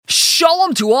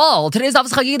Shalom to all. Today's Avos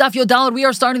Chagiga Daf Yodalad. We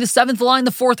are starting the seventh line,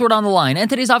 the fourth word on the line. And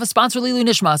today's Avos sponsor Lilu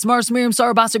Nishmas, Mars Miriam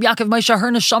Sarah Basar Yaakov Maisha Her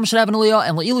Neshama Shadav and Aliyah,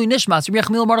 and Lilu Nishmas Rabbi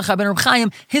Yechmil Mordechai ben Reb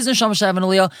Chaim his Neshama Shadav and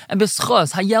Aliyah, and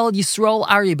B'schos Hayel Yisrael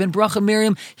Aryeh ben Bracha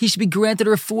Miriam. He should be granted a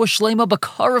refuah shlema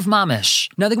bakar of mamish.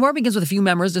 Now the Gemara begins with a few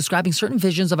memories describing certain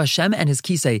visions of Hashem and His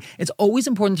kisei. It's always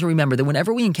important to remember that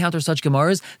whenever we encounter such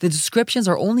Gemaras, the descriptions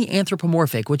are only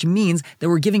anthropomorphic, which means that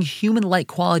we're giving human-like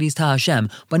qualities to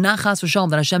Hashem, but not chas v'shalom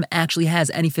that Hashem actually has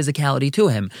any physicality to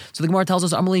Him. So the Gemara tells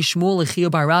us, Amalei Shmuel Lechia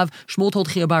bar Rav. Shmuel told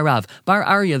Chia bar Rav, Bar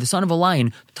Aryeh, the son of a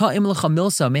lion, Ta'im lecha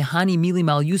milsa mehani mili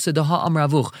mal yusa daha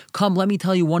amravuch. Come, let me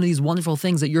tell you one of these wonderful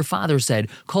things that your father said.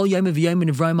 Kol yom v'yom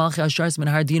nevrayim malchei asharis min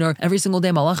har dinar. Every single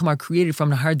day malachim are created from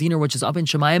the har dinar, which is up in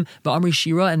Shemayim. Ba'amri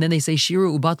shira, and then they say shira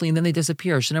ubatli, and then they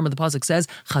disappear. Remember the pasuk says,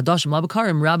 Chadashim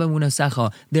labakarim rabim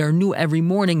unasecha. They are new every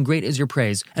morning. Great is your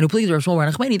praise. And who please Rav Shmuel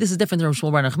bar Nachmani? This is different than Rav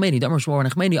Shmuel bar Nachmani. Rav Shmuel bar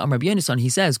Nachmani, Amar B'Yonasan, he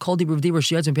says, Kol dibur v'dibur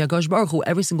shiyadzim pi'akadosh baruch hu.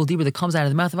 Every single dibur that comes out of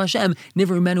the mouth of Hashem,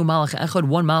 nivru menu malach echad.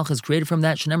 One malach is created from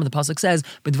that. Remember the pasuk says,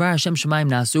 B'dvar Hashem Shemayim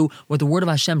nasu. What the word of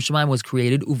Hashem Shemayim was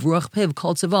created. Uvruach piv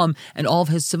kol tzavam, and all of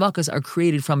His tzavakas are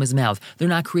created from His mouth. They're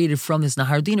not created from this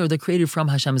nahar dinar. They're created from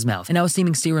Hashem's mouth. And now it's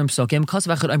seeming stirim psukim.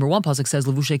 Kasav echad Amar one pasuk says,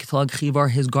 Levushe ketlag chivar.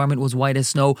 His garment was white as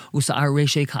snow. Usa'ar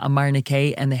reshe ka'amar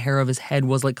nekei, and the hair of his head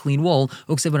was like clean wool.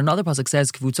 Uksiv, but another pasuk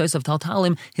says, Kvutzos of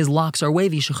taltalim. His locks are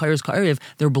wavy. Shechayers ka'ariv.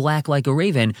 They're black like a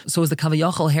raven. So is the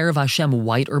kavayachal hair of Hashem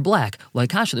white or black?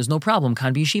 Like Kasha, there's no problem.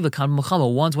 Kan be yeshiva, kan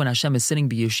b'machama. One's when Hashem is sitting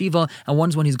be yeshiva, and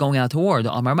one's when He's going out to war.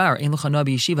 The Amar Mar, ein l'chana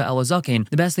be yeshiva el zaken.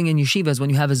 The best thing in yeshiva is when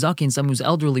you have a zaken, someone who's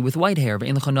elderly with white hair.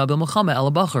 Ein l'chana b'machama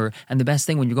el bacher. And the best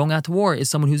thing when you're going out to war is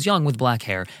someone who's young with black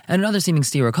hair. And another seeming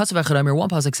stira. Kasav echad Amir, one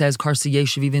pasuk says, Karsiyeh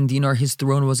shevivin dinar. His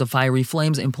throne was of fiery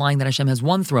flames, implying that Hashem has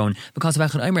one throne. Because of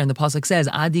echad Amir, and the pasuk says,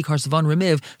 Adi karsavan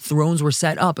remiv. Thrones were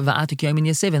set up. Va'atik yamin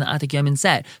yasiv, and the atik yamin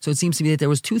set. So it seems to be that there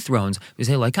was two thrones. We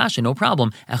say like Kasha, no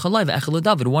problem. Echad lai v'echad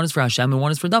David. One is for Hashem and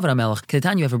one is for David HaMelech.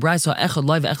 Ketan, you have a brayso. Echad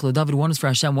lai v'echad David. One is for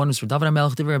Hashem, one is for David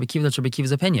HaMelech. Divrei Rabbi Kiva, that's Rabbi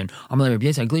Kiva's opinion. Amalei Rabbi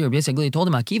Yisrael told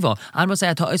him, Akiva, Ad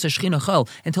Masayah ta'isa shechina chol.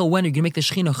 Until when are you going to make the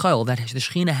shechina chol? That the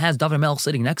shechina has David HaMelech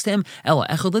sitting next to him. Ella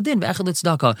echad ledin v'echad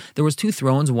letzedakah. There was two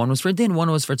thrones. One was for din,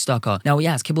 one was for tzedakah. Now we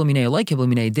ask, Kibla minei like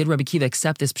Kibla minei, did Rabbi Kiva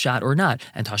accept this pshat or not?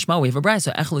 And Tashma, we have a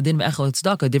brayso. Echad ledin v'echad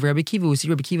letzedakah. Divrei Rabbi Kiva, we see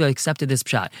Rabbi Kiva accepted this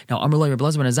pshat. Now Amalei Rabbi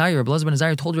Elazar ben Azariah, Rabbi Elazar ben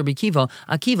Azariah told Rabbi Kiva,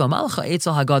 Akiva, malacha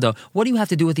etzel haggadah. What do you have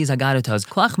to do with these haggadahs?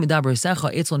 Klach midaber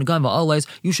secha etzel negayim va'alais.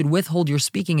 You should withhold your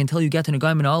speaking until you get to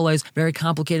negayim and alais. Very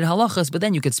complicated halachas, but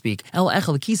then you could speak. El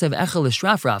echel kisei v'echel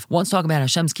shrafraf. One's talking about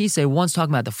Hashem's kisei, one's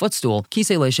talking about the footstool.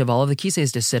 Kisei le'shavalav, the kisei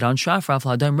is to sit on. Shrafraf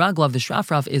la'adayim raglav, the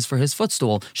shrafraf is for his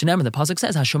footstool. Shenemar, the pasuk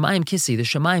says, Hashemayim kisi, the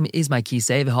shemayim is my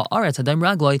kisei, v'ha'aretz hadayim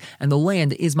ragloi, and the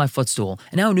land is my footstool.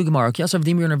 And now New Gemara, Kiyas Rav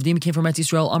Dimi, and Rav Dimi came from Eretz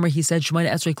Yisrael. Amr, he said, Shemayim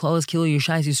esrei klalos kilo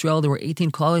Yishai Yisrael. There were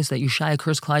 18 klalos that Yishai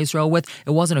cursed Klal Yisrael with.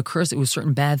 It wasn't a curse, it was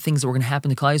certain bad things that were going to happen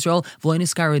to Klal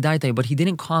Yisrael. But he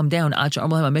didn't calm down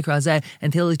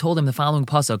until he told him the following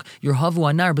pasuk: Your havu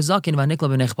anar bezakin v'anikla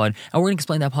b'nechbad. And we're going to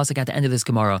explain that pasuk at the end of this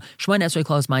Gemara. Shemayin esrei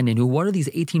klalos ma'nenu. What are these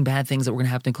 18 bad things that were going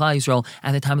to happen to Klal Yisrael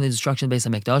at the time of the destruction of the Beis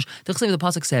Hamikdash? The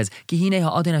pasuk says, Kihine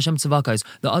ha'adain Hashem tzavakais.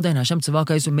 The adain Hashem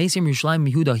tzavakais mesim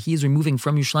Yerushalayim Yehuda. He is removing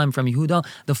from Yerushalayim, from Yehuda.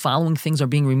 The following things are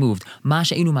being removed: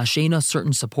 Masha'inu mashena,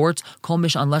 certain supports. Kol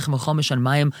mishan lechem v'chol mishan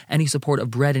mayim, any support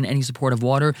of bread and any support of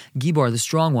water. Gibar, the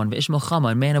strong one. V'ishmel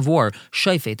chama, a man of war.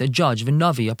 Shaifet, a judge.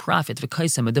 V'navi, a prophet.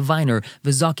 V'kaisem, a diviner.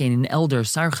 V'zaken, an elder.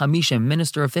 Sar chamishim,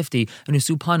 minister of 50. An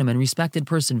usupanim, and respected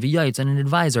person. V'yayitz, and an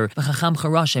advisor. V'chacham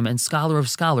charashim, and scholar of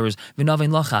scholars. V'navin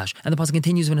lachash. And the pasuk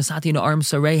continues, V'nasati na'arim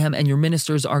sarehem, and your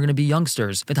ministers are going to be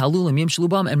youngsters. V'talulim yim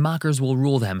shlubam, and mockers will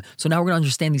rule them. So now we're going to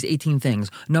understand these 18 things.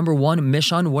 Number one,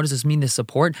 Mishan. What does this mean, this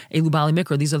support? Elu bali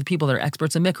mikra. These are the people that are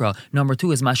experts in mikra. Number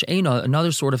two is Mash'ena,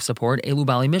 another sort of support. Elu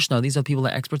bali mishnah. These are people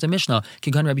that are experts in mishnah.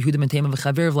 Kigan Rabbi Yehuda ben Tema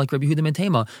v'chaver, like Rabbi Yehuda ben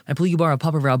Tema. And Pligibar,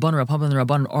 Papa Rabban and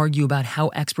Rabban argue about how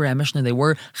expert at mishnah they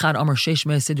were. Chad Amar Sheish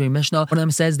Me Sidrei Mishnah. One of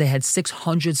them says they had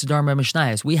 600 Sidar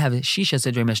Mishnayos. We have Shisha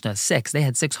Sidrei Mishnah, 6. They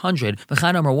had 600.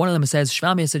 V'chad Amar, one of them says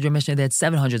Shval Me Sidrei Mishnah. They had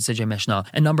 700 Sidrei Mishnah.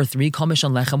 And number 3, Kol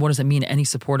Mishan Lechem. What does it mean? Any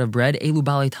support of bread? Elu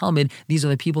Bali Talmud. These are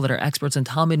the people that are experts in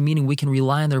Talmud, meaning we can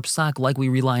rely on their psak like we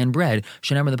rely on bread.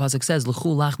 Shenemar, the pasuk says, L'chu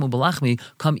lachmu b'lachmi.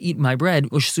 Come eat my bread.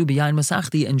 Ushsu b'yayin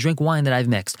masachti, and drink wine that I've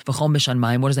mixed. V'chol mishan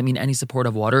mayim. What does that mean? Any support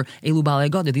of water? Elu bali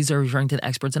agada. These are referring to the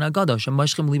experts in agada.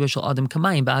 Shemashchem liba shel adam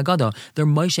kamayim ba'agada. They're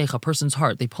moishech, a person's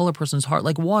heart. They pull a person's heart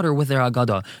like water with their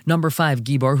agada. Number 5,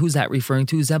 gibar. Who's that referring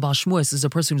to? Zebal shmuas. This is a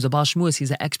person who's a bal shmuas.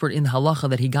 He's an expert in the halacha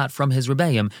that he got from his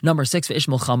rebbeim. Number 6,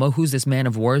 v'ishmel chama. Who's this man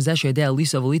of war? Zesh yedei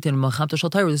lisa v'litin malchamta shel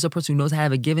Torah. This is a person who knows how to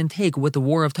have a give and take with the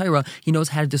war of Torah. He knows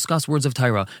how to discuss words of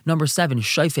Torah. Number 7,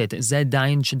 shaifet. Zed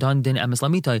dayin shadan din emes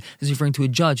lamitai. This is referring to a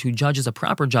judge who judges a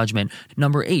proper judgment.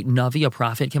 Number 8, Navi, a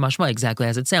prophet, Kemashma, exactly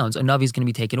as it sounds. A Navi is going to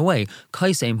be taken away.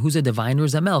 Kaisem, who's a diviner,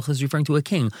 Zamelch, this is referring to a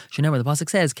king. Shenemar, the pasuk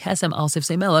says, Kesem al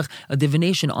sifsei melech, a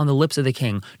divination on the lips of the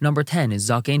king. Number 10 is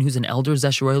Zaken, who's an elder,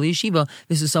 Zesharoy Yeshiva.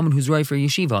 This is someone who's right for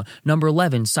yeshiva. Number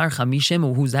 11, Sar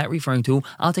Chamishim, who's that referring to?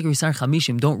 I'll take Sar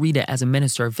Chamishim, don't read it as a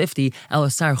minister of 50. El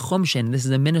Sar Chumshin, this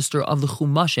is a minister of the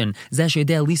Chumashin.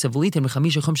 Zeshedeh Lisa Velitim,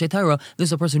 Chamisha Chumshe Torah. This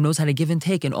is a person who knows how to give and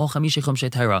take in all Chamisha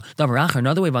Chumshe Torah. Davar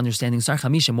another way of understanding Sar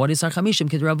Chamishim. What is Sar Chamishim?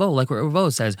 Kid Ravo, like what Ravo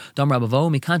says. Dam Rabavo,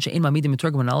 Mikancha in Mamidim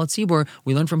Miturgam Nalat Tzibor.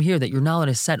 We learn from here that you're not allowed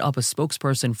to set up a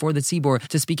spokesperson for the Tzibor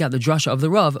to speak out the drasha of the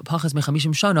Rav, Pachas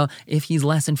Mechamishim Shana, if he's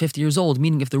less than 50 years old,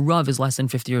 meaning if the Rav is less than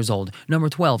 50 years old. Number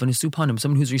 12, in a Supanim,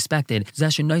 someone who's respected.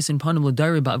 Zashin Naisin Panim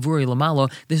Ladari Ba'vuri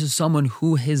Lamalo. This is someone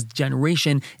who his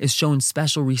generation is shown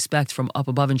special respect from up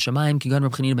above in Shemaim. Kigan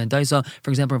Reb Chanina ben Daisa.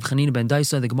 For example, Reb Chanina ben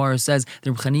Daisa, the Gemara says that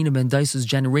Reb Chanina ben Daisa's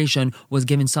generation was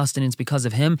given sustenance because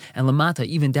of him. And Lamata,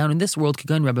 even down in this world,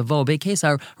 Kigan Rebbe Vo Be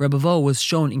Kesar, Rebbe Vo was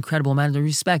shown incredible amount of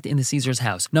respect in the Caesar's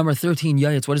house. Number 13,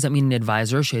 Yayitz. What does that mean? An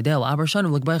advisor. Shedel Abar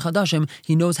Shanim L'Gbay Chadashim.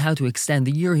 He knows how to extend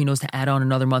the year. He knows to add on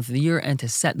another month of the year and to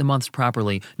set the months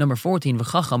properly. Number 14,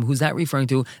 V'chacham. Who's that referring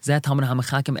to? Zat Talmud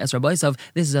HaMachakim Es Rabbaisav.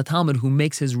 This is a Talmud who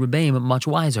makes his Rebbeim much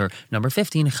wiser. Number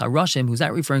 15, Charashim. Who's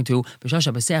that referring to?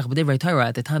 B'shasha B'seach B'divrei Torah.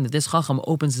 At the time that this Chacham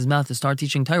opens his mouth to start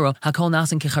teaching Torah, Hakol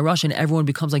Nasin Kecharashin. Everyone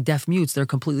becomes like deaf mutes. They're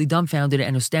completely dumbfounded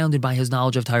and astounded by his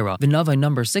knowledge of Torah. V'nava,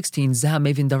 number 16, Zah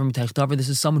Mevin Davar M'teich Davar. This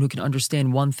is someone who can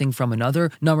understand one thing from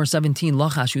another. Number 17,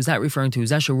 Lachash. Who's that referring to?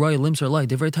 Zesha Roy Limser Loy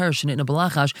Divrei Torah Shenitna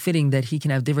Balachash. Fitting that he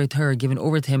can have Divrei Torah given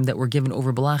over to him that were given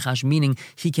over Balachash, meaning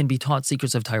he can be taught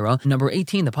secrets of Torah. Number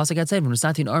 18, the pasuk had said, "When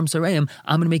Nasatin Aram Sareim,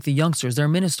 I'm going to make the youngsters, they're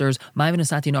ministers. Ma'avin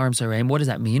Nasatin Aram Sareim." What does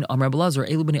that mean? Amar Belazar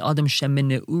Elu Bnei Adam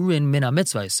Shemin Urin Mina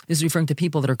Mitzvahs. This is referring to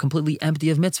people that are completely empty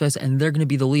of mitzvahs, and they're going to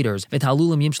be the leaders.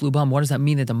 V'talulim Yimshlu Bam. What does that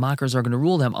mean that the mockers are going to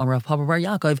rule them? Amar Papa Bar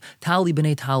Yaakov Tali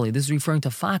Bnei Tali. This is referring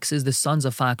to foxes, the sons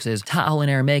of foxes. Ta'al in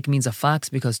Aramaic means a fox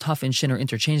because Taf and Shin are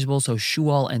interchangeable, so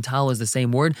Shual and Tal is the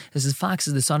same word. This is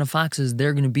foxes, the son of foxes.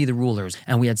 They're going to be the rulers.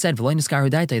 And we had said that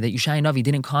Yishai Navi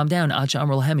didn't calm down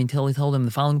until he told him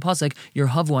the following pasuk: Your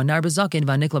havu anar bezakin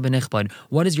v'nikla b'nichbad.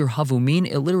 What does your havu mean?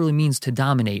 It literally means to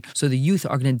dominate. So the youth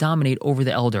are going to dominate over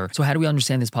the elder. So how do we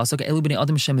understand this pasuk? Elu b'nei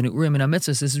adam shemin urim and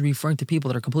mitzvahs. This is referring to people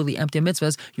that are completely empty of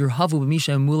mitzvahs. Your havu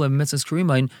b'misha mula mitzvahs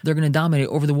karimain. They're going to dominate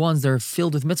over the ones that are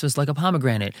filled with mitzvahs like a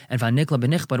pomegranate. And v'nikla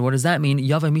b'nichbad. What does that mean?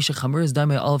 Yava misha chamur is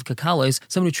daimei olav kakales.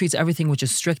 Someone who treats everything which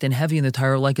is strict and heavy in the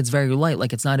Torah like it's very light,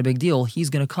 like it's not a big deal. He's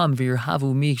going to come v'yir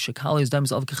havu mi shakales daimei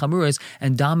olav kachamurais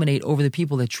and dominate over the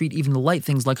people that treat even the light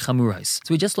things like chamurais.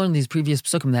 So we just learned these previous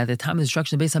psukim that at the time of the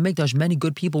destruction of the Beis HaMikdash, many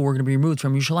good people were going to be removed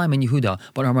from Yerushalayim and Yehuda.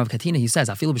 But Rav Katina, he says,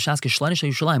 Afilu b'shas k'shlenish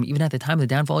Yerushalayim, even at the time of the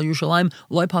downfall of Yerushalayim,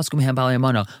 loy paskum mehem ba'alei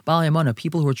amana. Ba'alei amana,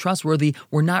 people who were trustworthy,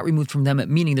 were not removed from them,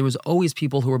 meaning there was always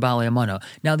people who were ba'alei amana.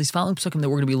 Now, these following psukim that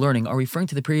we're going to be learning are referring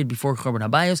to the period before Churban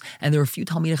HaBayis, and there were a few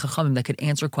Talmidei Chachamim that could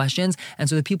answer questions, and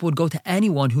so the people would go to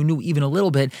anyone who knew even a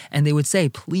little bit, and they would say,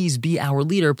 please be our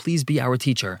leader, please be our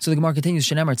teacher. So the Gemara continues,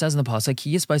 Shenemar, it says in the pasuk,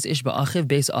 Ki yisbais ish ba'achiv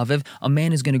beis aviv, a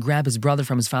man is going to grab his brother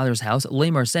from his father's house,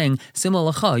 Lamar saying,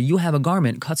 Simla lacha, you have a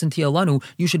garment, katsanti alanu,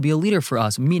 you should be a leader for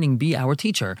us, meaning be our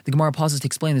teacher. The Gemara pauses to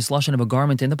explain this lashon of a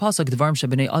garment in the pasuk, Dvarim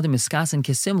shebnei adam iskasen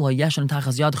kisimla yeshan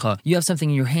tachas yadcha. You have something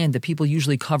in your hand that people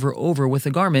usually cover over with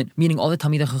a garment, meaning all the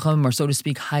Talmidei Chachamim are, so to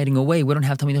speak, hiding away. We don't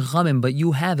have Talmidei Chachamim, but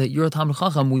you have it. You're a Talmid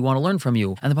Chacham. We want to learn from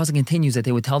you. And the pasuk continues that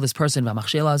they would tell this person,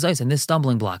 V'machshel azais, and this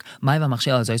stumbling block. My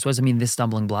v'machshel azais, what does it mean, this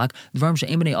stumbling block? Dvarim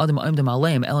she'em bnei adam oimdem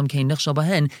aleim elam kein nichshel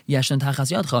bahen yeshan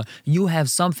tachas yadcha. You have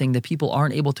something that people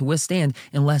aren't able to withstand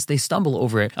unless they stumble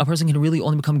over it. A person can really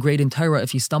only become great in Torah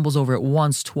if he stumbles over it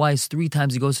once, twice, 3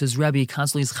 times. He goes to his Rebbe,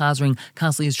 constantly is chazering,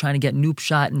 constantly is trying to get noob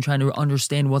shot and trying to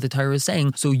understand what the Torah is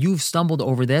saying. So you've stumbled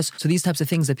over this. So these types of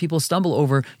things that people stumble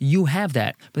over, you have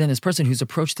that. But then this person who's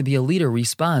approached to be a leader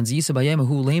responds, Yisa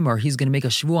bayemahu lemar, he's going to make a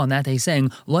shvu on that day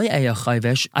saying, Lo ya'ya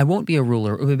chayvesh, I won't be a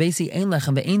ruler. Ubebesi ein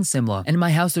lechem ve'ein simla. And in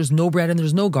my house there's no bread and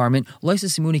there's no garment. Lo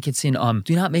yisasimuni kitsin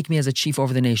do not make me as a chief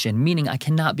over the nation, meaning I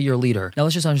cannot be your leader. Now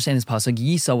let's just understand this pasuk.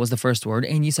 Yisa was the first word,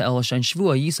 and Yisa el hashem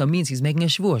shvua. Yisa means he's making a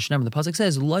shvua. Remember, the pasuk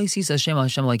says, Lo yisa Hashem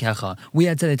Hashem lekecha. We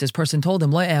had said that this person told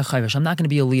him, Lo ya'ya chayvesh, I'm not going to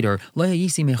be a leader. Lo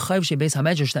yisi mechayv she beis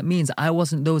hamedrash. That means I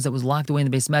wasn't those that was locked away in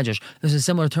the Beis Medrash. There's a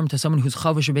similar term to someone who's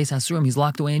chavish beis hasurim. He's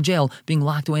locked away in jail, being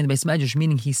locked away in the Beis Medrash,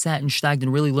 meaning he sat and shtaged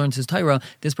and really learned his Torah.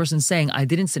 This person's saying, I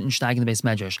didn't sit and shtag in the Beis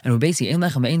Medrash. And Ubesi ein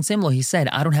lechem ein simla, he said,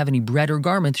 I don't have any bread or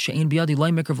garment. She'ein biyadi loy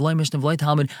mikra v'loy mishnah v'loy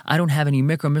talmud. I don't have any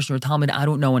mikra, mishnah, or talmud. I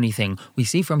don't know anything. We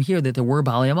see from here that there were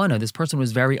ba'alei amana. This person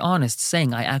was very honest,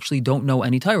 saying, I actually don't know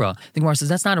any Torah. The Gemara says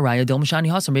that's not a raya. Del mishani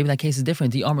hasam. Maybe that case is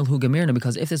different. The amr hu gamirna,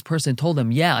 because if this person told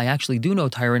them, yeah, I actually do know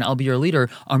Torah and I'll be your leader,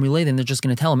 Amrilay, then they're just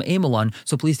going to tell him, Amalon,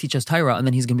 so please teach us Torah, and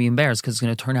then he's going to be embarrassed because it's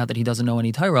going to turn out that he doesn't know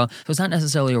any Torah. So it's not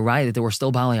necessarily a riot that they were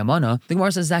still Baalei Amana. The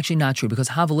Gemara says it's actually not true, because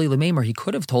Havalei Lemeimer, he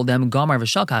could have told them, Gamar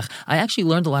v'shakach, I actually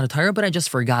learned a lot of Torah, but I just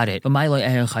forgot it. But my loy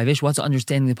chayvish, what's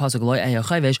understanding the pasuk loy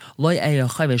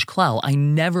chayvish klal? I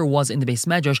never was in the Beis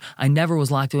Medrash. I never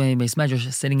was locked away in the Beis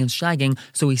Medrash, sitting and shagging.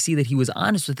 So we see that he was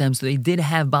honest with them. So they did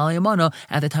have Baalei Amana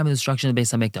at the time of the destruction of the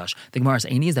Beis Hamikdash. The Gemara's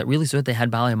Aini, is that really so that they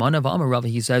had Baalei Amana? V'amar Rava,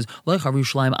 he says loy chav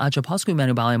Yerushalayim acha pasku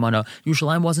menu Baalei Amana.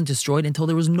 Yerushalayim wasn't destroyed until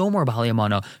there was no more Baalei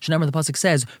Amana. Shenamar, the pasuk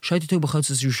says shaytutu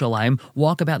b'chotzos Yerushalayim,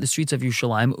 walk about the streets of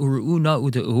Yerushalayim, uru'u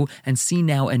na'u, and see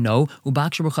now and know,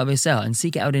 ubaksher b'chavesel, and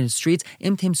seek out in its streets,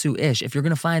 im timsu ish, if you're going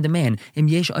to find a man, im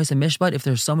yesh oisa mishpat, if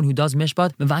there's someone who does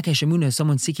mishpat, mevakesh emuna,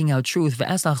 someone seeking out truth,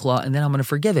 ve'esachla, and then I'm going to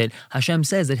forgive it. Hashem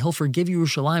says that He'll forgive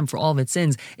Yerushalayim for all of its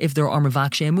sins if there are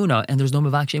mevakshe emuna, and there's no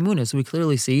mevakshe emuna. So we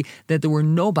clearly see that there were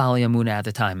no Baalei Amuna at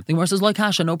the time. The Gemara says, like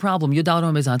Kasha, no problem.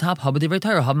 Yudal is on top. Haba divrei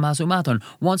Torah, haba masu maton.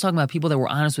 One's talking about people that were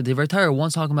honest with divrei Torah.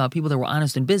 One's talking about people that were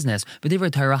honest in business. But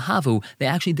divrei Torah havu, they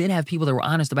actually did have people that were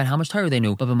honest about how much Torah they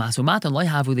knew. But masu maton loy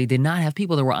havu, they did not have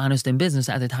people that were honest in business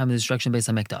at the time of the destruction of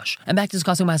Beis Hamikdash. And back to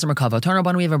discussing Ma'aser Merkava. Turn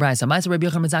on, we have a brayso. Ma'aser Rabbi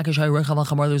Yochanan ben Zakkai shai rechav al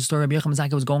chamor. There's a story. Rabbi Yochanan ben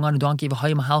Zakkai was going on a donkey.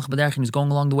 V'hayim mahalch b'derech, and he was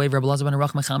going along the way. Rabbi Elazar ben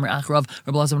Arach mechamer achrav.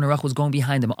 Rabbi Elazar ben Arach was going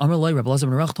behind him. Amar loy, Rabbi Elazar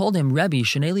ben Arach told him, Rabbi,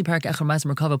 sheneli parak echad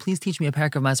Ma'aser Merkava. Please teach me a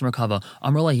parak of Ma'aser Merkava.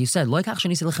 Amar loy, he said, loy kach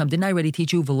sheni selechem. Didn't I already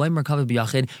teach you? V'loy Merkava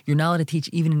b'yachid. You're not allowed to teach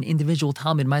even an individual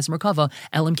Talmud Ma'aser Merkava.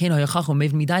 Elam kein hayachachom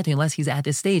mev midaito, unless he's at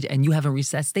this stage and you haven't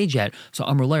reached that stage yet. So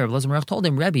Amar loy, Rabbi Elazar ben Arach told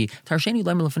him, Rabbi, tarsheni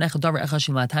lemer lefanecha davar echad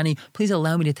shim latani. Please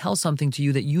allow me to tell something to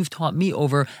you that you've taught me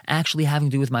over actually having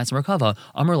to do with Ma'aser Merkava.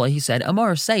 Amar loy, he said,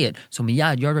 Amar, say it. So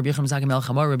miyad yard Rabbi Yochanan ben Zakkai mel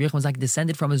chamor. Rabbi Yochanan ben Zakkai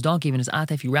descended from his donkey, even his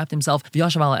atef, he wrapped himself.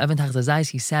 V'yashav ala even tach zayis,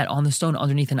 he sat on the stone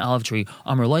underneath an olive tree.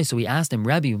 Amar loy, so he asked him,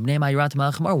 Rabbi,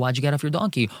 why'd you get off your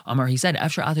donkey? Amar, he said,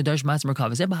 after atu darsh Ma'aser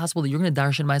Merkava, is it possible that you're going to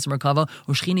darshan Ma'aser Merkava,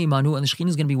 u'shchini manu, and the shchina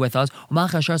is going to be with us,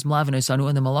 u'machashars mlavin esanu,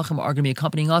 and the malachim are going to be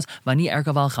accompanying us, vani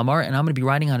erkav al chamar, and I'm going to be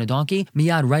riding on a donkey.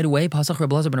 Miyad, right away, pasach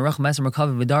Rabbi Elazar ben Arach Ma'aser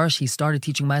Merkava v'darsh, he started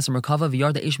teaching Ma'aser Merkava.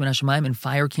 V'yard the ish min hashamayim, and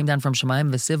fire came down from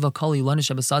Shemayim. V'siva kol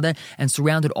ilonish abasada, and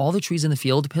surrounded all the trees in the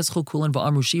field. Pischu kulan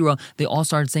v'amru shira, they all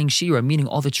started saying shira, meaning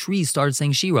all the trees started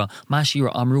saying shira. Ma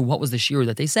shira amru, what was the shira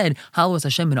that they said? Halos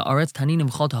Hashem min haaretz taninim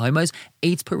v'chol tahaymos,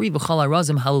 eitz peri v'chol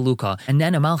arazim halaluka. And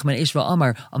then a malach min ish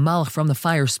v'amar, a malach from the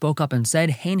fire spoke up and said,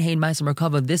 Hein Ma'aser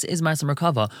Merkava, this is Ma'aser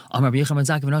Merkava. Amar Rabbi Yochanan ben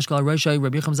Zakkai v'nashkal roshai,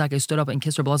 Rabbi Yochanan ben Zakkai stood up and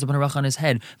kissed Rabbi Elazar ben Arach on his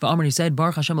head. V'amar, he said,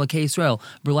 Baruch Hashem l'kei Yisrael,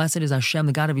 blessed is Hashem,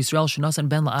 the God of Israel, shenasan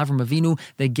ben la'Avram Avinu,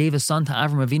 that gave a son to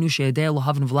Avram Avinu, she'edei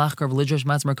l'havin v'lachkar v'lidrash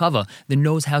Ma'aser Merkava, that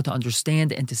knows how to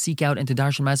understand and to seek out and to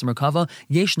darshan Ma'aser Merkava.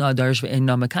 Yeshna darsh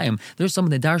ve'eina mekayim. There's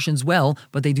someone that darshans well,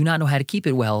 but they do not know how to keep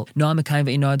it well. Na mekayim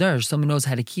ve'eina darsh. Someone knows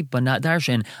how to keep but not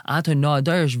darshan. Ata na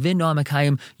darsh ve'na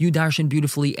mekayim. You darshan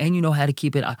beautifully and you know how to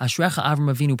keep it. Ashrecha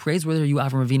Avram Avinu. Praiseworthy are you,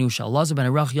 Avram Avinu. Elazar ben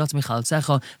Arach yatz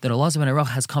michalatzecha. That Elazar ben Arach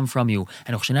has come from you.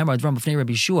 And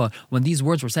Rabbi Shua, when these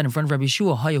words were said in front of Rabbi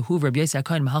Shua, Hayahuv Rabbi Yosei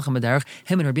HaKohen Mahalchim B'derech,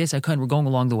 him and Rabbi Yosei HaKohen were going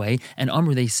along the way, and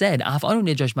Amru, they said, Af anu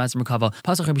nidrash Ma'aser Merkava.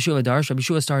 Pasach Rabbi Shua darsh. Rabbi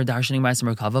Shua started darshaning Ma'aser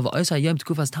Merkava. V'osa yom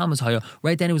t'kufas tammuz haya.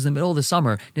 Right then, it was in the middle of the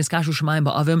summer. Niskashu shemayim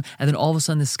ba'avim, and then all of a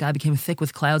sudden the sky became thick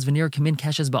with clouds. V'nir kamin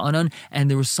keshes ba'anan, and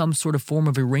there was some sort of form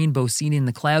of a rainbow seen in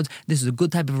the clouds. This is a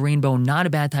good type of rainbow, not a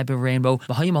bad type of rainbow.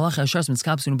 V'hayim malachim ashars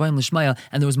miskabsun ubayim l'shmaya,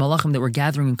 and there was malachim that were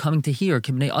gathering and coming to hear.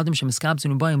 Kibnei adam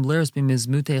shemiskabsun ubayim liris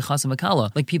b'mizmutei chasim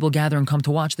v'kala, like people gather and come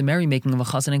to watch the merrymaking of a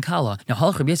chasan and kala. Now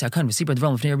halach Rabbi Yosei HaKohen v'sipra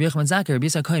d'varim l'fnei Rabbi Yochanan ben Zakkai. Rabbi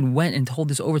Yosei HaKohen went and told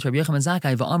this over to Rabbi Yochanan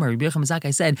ben Zakkai. V'amar, Rabbi Yochanan ben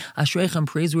Zakkai said, Ashreichem,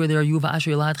 praiseworthy are you,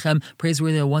 v'ashrei ladchem,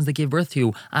 praiseworthy are the ones that gave birth to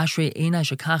you. Ashrei einai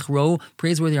shekach ro,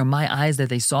 praiseworthy are my eyes that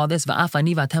they saw this. V'af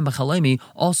ani v'atem b'chalomi,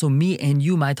 also me and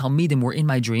you, my talmidim, were in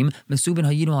my dream. Mesubin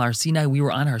hayinu al Har Sinai, we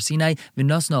were on Har Sinai.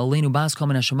 V'nosna aleinu baskol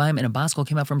min hashamayim, and a baskol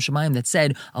came out from Shemayim that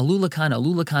said,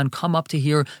 Alulakan, come up to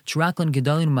here. Tiraklin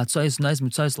gedalin matzois nice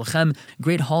mitzois lachem,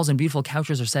 great halls and beautiful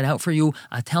couches are set out for you.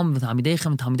 Atel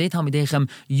v'talmidechem, talmidechem,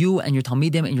 you and your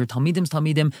talmidim's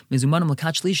talmidim, mizumanim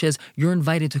l'kach lishes, you're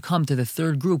invited to come to the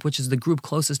third group, which is the group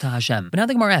closest to Hashem. But now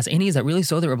the Gemara asks, is that really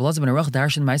so that Rabbi Elazar ben Arach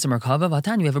darshan Ma'aser Merkava?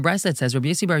 V'atan, you have a brayso that says, Rabbi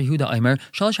Yossi bar Yehuda Omer,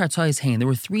 shalosh hartzayis hein. There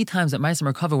were 3 times that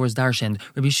Ma'aser Merkava was darshaned.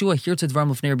 Rabbi Shua hirtz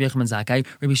d'varim l'fnei Rabbi Yochanan ben Zakkai.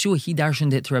 Rabbi Shua, he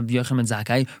darshaned it to Rabbi Yochanan ben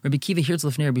Zakkai. Rabbi Kiva hirtz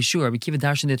l'fnei Rabbi Shua. Rabbi Kiva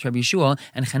darshaned it to Rabbi Shua,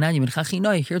 and Chananya ben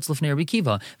Chachinoi hirtz l'fnei Rabbi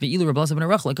Kiva. Ve'ilu Rabbi Elazar ben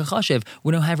Arach like a chashiv.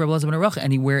 We don't have Rabbi Elazar ben Arach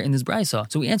anywhere in this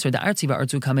brayso. So we answered, the artziva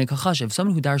artzu kamei kachashiv.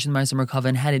 Someone who darshaned Ma'aser Merkava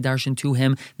and had it darshaned to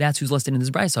him, that's who's listed in this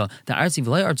brayso. The artziva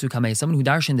loy artzu kamei, someone who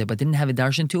darshaned it but didn't have it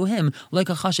darshaned to him, like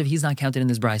a chashiv, he's not counted in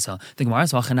this brayso. The Gemara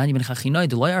says, Chananya ben Chachinoi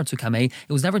deloy artzu kamei,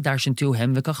 it was never darshaned to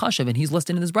him, the kachashiv, and he's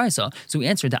listed in this brayso. So we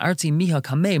answered, the artzi miha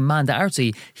kamei man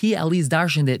da'artzi, he at least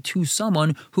darshaned it to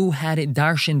someone who had it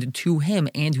darshaned to him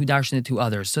and who darshaned it to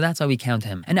others. So that's how we count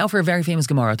him. And now for a very famous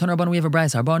Gemara. Tanarabban, we have a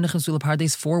brayso. Arba'ah nechnasu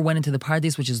lepardes. 4 went into the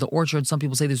pardes, which is the orchard. Some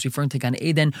people say this is referring to Gan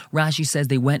Eden. Rashi says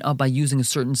they went up by using a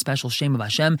certain special shame of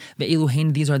Hashem. Ve'elu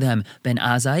hein, these are them. Ben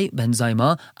Azai, Ben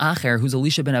Zaima, Acher, who's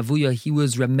Elisha ben Avuya, he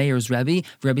was Reb Meir's Rebbe,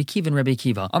 Rebbe Kiva and Rebbe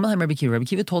Kiva. Amalhem Rebbe Kiva. Rebbe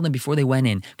Kiva told them before they went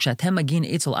in, Kshatem magin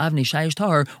etzel avnei shayish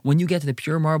tahar, when you get to the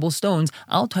pure marble stones,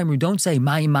 al timru, don't say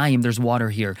mayim, there's water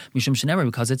here. Mishum shenemer,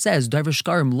 because it says, Diver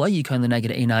shkarim lo yikan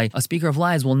leneged einai, a speaker of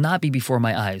lies will not be before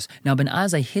my eyes. Now Ben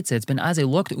Azai hits it, Ben Azai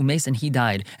looked, umes, and he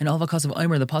died. And all because of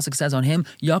Omer, the pasuk says on him,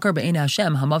 Yakar be'ein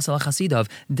Hashem hamav salah chasidav,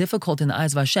 difficult in the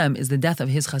eyes of Hashem is the death of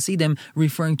his chasidim,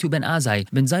 referring to Ben Azai.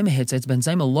 Ben Zaima hits it, Ben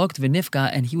Zaima looked v'nifka,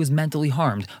 and he was mentally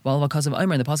harmed. While because of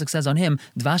Omer, the pasuk says on him,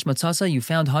 Dvash matzasa, you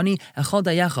found honey, echal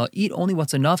dayacha, eat only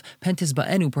what's enough, pentis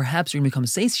ba'enu, perhaps you're going to become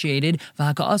satiated,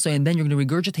 v'haka'asa, and then you're going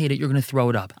to regurgitate it, you're going to throw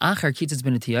it up. Acher kitzitz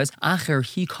benatiyas, Acher,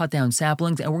 he cut down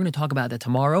saplings, and we're going to talk about that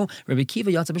tomorrow. Rebbe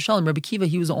Kiva yatsa b'shalom, Rebbe Kiva,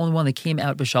 he was the only one that came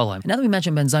out b'shalom. And now that we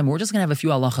mentioned Ben Zaima, we're just going to have a few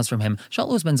halachas from him.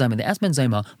 Shalus Ben Zaima, they asked Ben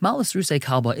Zaima, Malas Rusei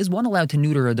Kalba, is one allowed to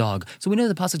neuter a dog? So we know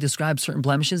the pasuk describes certain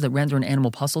blemishes that render an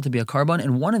animal puzzle to be a carbon,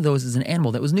 and one of those is an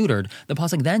animal that was neutered. The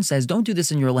pasuk then says, don't do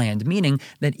this in your land, meaning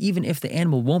that even if the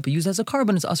animal won't be used as a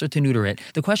carbon, it's usher to neuter it.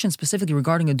 The question specifically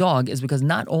regarding a dog is because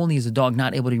not only is a dog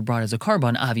not able to be brought as a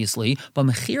carbon, obviously, but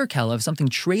mechir kelev, something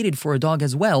traded for a dog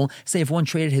as well, say if one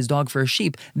traded his dog for a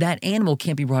sheep, that animal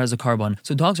can't be brought as a carbon.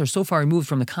 So dogs are so far removed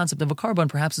from the concept of a carbon,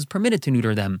 perhaps it's permitted to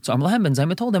neuter them. So Amlahem Ben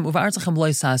Zaima told them, the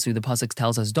pasuk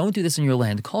tells us, don't do this in your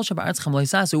land.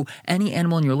 Any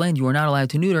animal in your land you are not allowed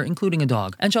to neuter, including a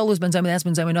dog. And Shalus Ben Zaima asked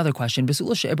Ben Zaima another question.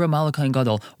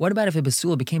 What about if a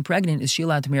basula became pregnant? Is she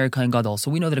allowed to marry a kain gadol?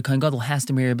 So we know that a kain gadol has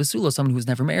to marry a basula, someone who's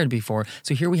never married before.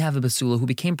 So here we have a basula who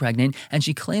became pregnant, and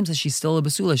she claims that she's still a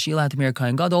basula. Is she allowed to marry a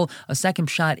kain gadol? A second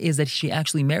shot is that she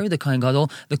actually married the kain gadol.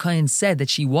 The kain said that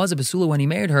she was a basula when he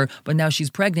married her, but now she's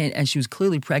pregnant, and she was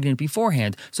clearly pregnant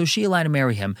beforehand. So she allowed to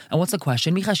marry him. And what's the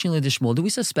question? Do we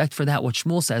suspect for that what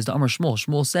Shmuel says? The Amar Shmuel.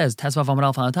 Shmuel says,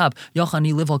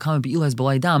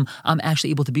 I'm actually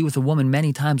able to be with a woman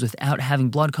many times without having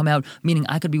blood come out, meaning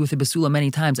I could be with a basula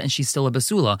many times and she's still a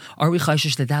basula. Are we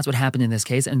chayshish that that's what happened in this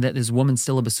case and that this woman's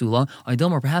still a basula?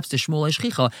 Or perhaps the Shmuel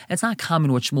eshchicha. It's not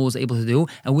common what Shmuel is able to do,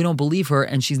 and we don't believe her,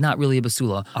 and she's not really a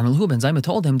basula. Amar Ben Zaima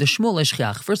told him, the Shmuel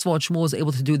eshchiach. First of all, what Shmuel is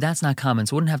able to do, that's not common,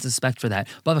 so we wouldn't have to suspect for that.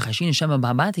 We have to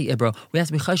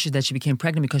be chayshish that she became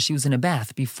pregnant because she was in a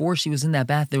bath. Before she was in that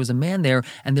bath, there was a man there,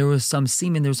 and there was some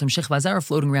semen, there was some shech vazara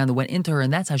floating around that went into her,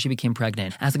 and that's how she became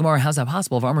pregnant. Ask the Gemara, how's that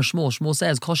possible? Amar Shmuel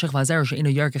says, Kol shech vazara she'ino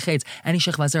yarkachetz, any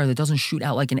shech vazara that doesn't shoot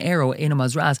out like an arrow, eno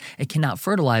mazraz, it cannot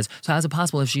fertilize. So how's it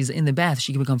possible if she's in the bath,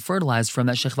 she can become fertilized from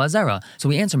that shech vazara? So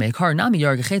we answer, Meikar nami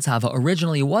yarkachetz hava.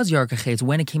 Originally it was yarkachetz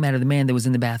when it came out of the man that was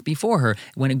in the bath before her.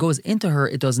 When it goes into her,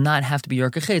 it does not have to be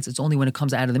yarkachetz. It's only when it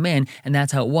comes out of the man, and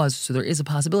that's how it was. So there is a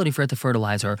possibility for it to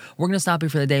fertilize her. We're going to stop here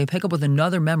for the day, pick up with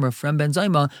another member from Ben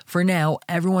Zaima. For now,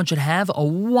 everyone should have a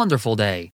wonderful day.